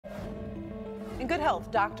In good health,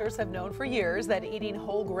 doctors have known for years that eating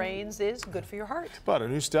whole grains is good for your heart. But a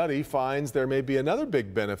new study finds there may be another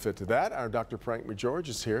big benefit to that. Our Dr. Frank McGeorge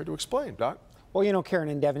is here to explain. Doc? Well, you know, Karen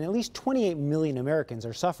and Devin, at least 28 million Americans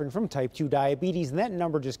are suffering from type 2 diabetes, and that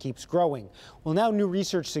number just keeps growing. Well, now new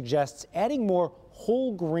research suggests adding more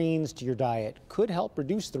whole grains to your diet could help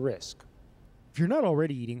reduce the risk. If you're not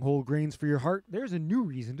already eating whole grains for your heart, there's a new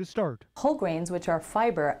reason to start. Whole grains, which are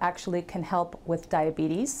fiber, actually can help with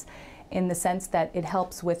diabetes in the sense that it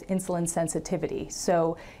helps with insulin sensitivity.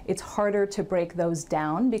 So it's harder to break those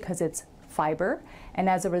down because it's fiber, and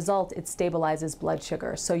as a result it stabilizes blood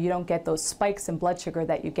sugar, so you don't get those spikes in blood sugar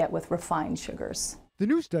that you get with refined sugars. The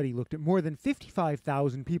new study looked at more than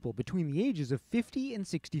 55,000 people between the ages of 50 and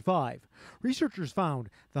 65. Researchers found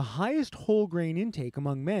the highest whole grain intake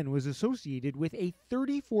among men was associated with a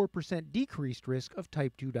 34% decreased risk of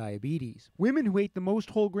type 2 diabetes. Women who ate the most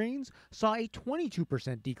whole grains saw a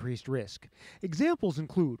 22% decreased risk. Examples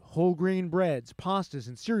include whole grain breads, pastas,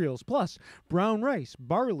 and cereals, plus brown rice,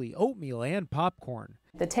 barley, oatmeal, and popcorn.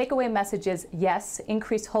 The takeaway message is, yes,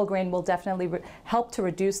 increased whole grain will definitely help to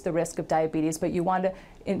reduce the risk of diabetes, but you want to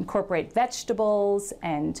incorporate vegetables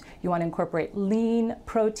and you want to incorporate lean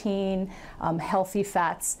protein, healthy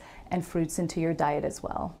fats, and fruits into your diet as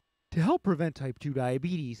well. To help prevent type 2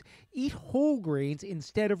 diabetes, eat whole grains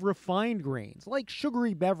instead of refined grains like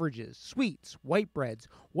sugary beverages, sweets, white breads,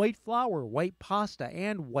 white flour, white pasta,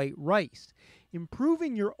 and white rice.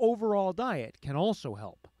 Improving your overall diet can also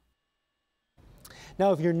help.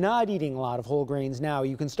 Now, if you're not eating a lot of whole grains now,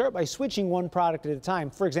 you can start by switching one product at a time.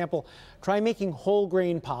 For example, try making whole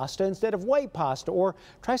grain pasta instead of white pasta, or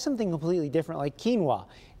try something completely different like quinoa.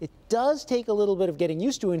 It does take a little bit of getting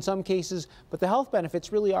used to in some cases, but the health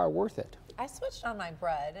benefits really are worth it. I switched on my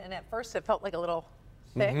bread, and at first it felt like a little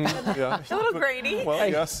thick, Yeah. a little grainy. Well,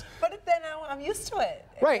 yes. But then I'm used to it.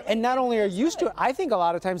 Right, and not only are you used to it, I think a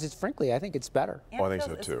lot of times it's, frankly, I think it's better. And Oh, I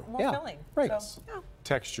think it's so too. more filling. Right. So, yeah.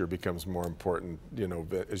 Texture becomes more important, you know,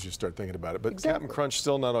 as you start thinking about it. But Exactly. Captain Crunch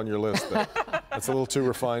still not on your list. That's a little too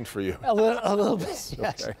refined for you. A little bit,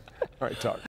 yes. Okay. All right, talk.